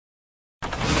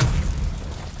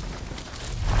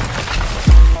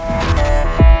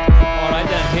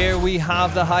we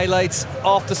have the highlights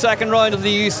of the second round of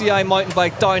the UCI Mountain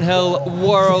Bike Downhill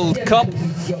World Cup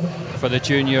for the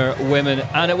junior women.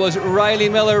 And it was Riley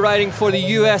Miller riding for the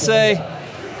USA,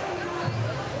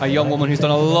 a young woman who's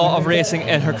done a lot of racing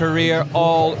in her career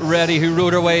already, who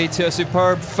rode her way to a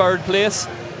superb third place.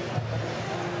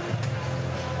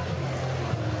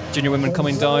 Junior women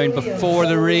coming down before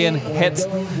the rain hit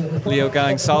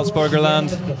Leogang, Salzburger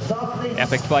Land,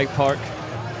 Epic Bike Park.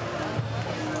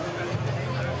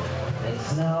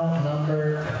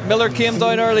 Miller came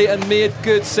down early and made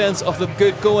good sense of the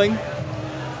good going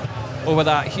over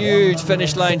that huge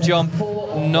finish line jump.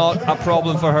 Not a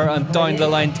problem for her, and down the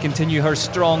line to continue her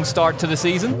strong start to the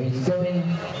season.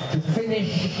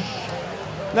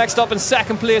 Next up in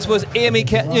second place was Amy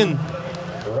Kenyon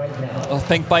of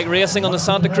Pink Bike Racing on the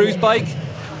Santa Cruz bike.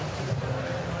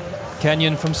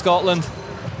 Kenyon from Scotland.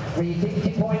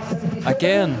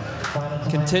 Again,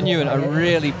 continuing a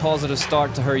really positive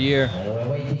start to her year.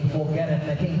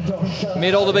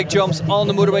 Made all the big jumps on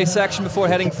the motorway section before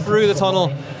heading through the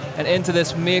tunnel and into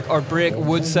this make or break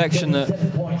wood section that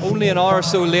only an hour or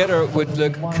so later would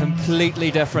look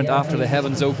completely different after the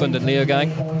heavens opened in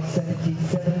Leogang.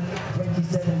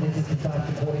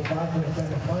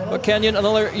 But Kenyon,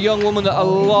 another young woman that a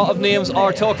lot of names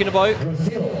are talking about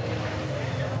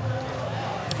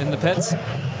in the pits.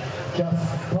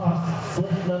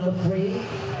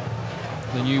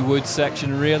 The new wood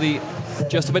section, really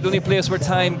just about the only place where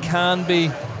time can be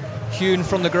hewn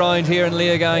from the ground here in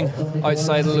Leogang,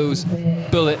 outside of those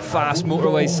bullet fast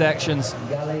motorway sections.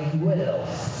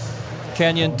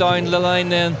 Kenyon down the line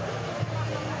then.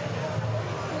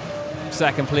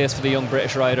 Second place for the young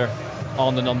British rider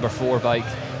on the number 4 bike.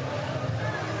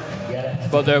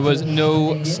 But there was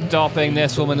no stopping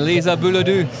this woman, Lisa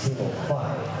Bouladou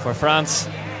for France.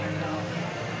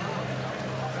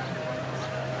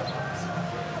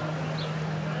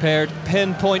 Paired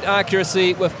pinpoint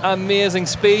accuracy with amazing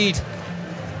speed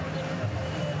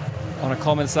on a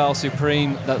Commencal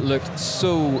Supreme that looked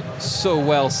so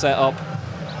well set up,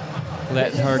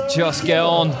 letting her just get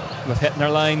on with hitting her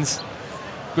lines.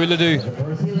 Bouladou,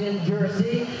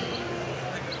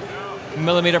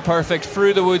 millimetre perfect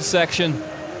through the wood section.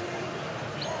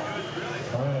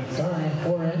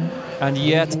 And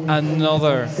yet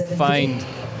another find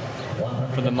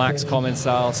from the Max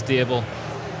Commencal stable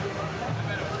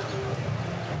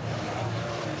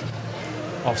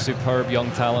of superb young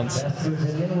talents.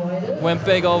 Went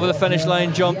big over the finish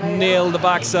line jump, nailed the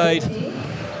backside,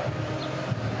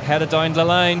 headed down the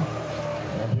line,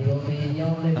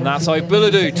 and that's how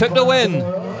Bouladou took the win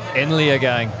in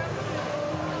Leogang.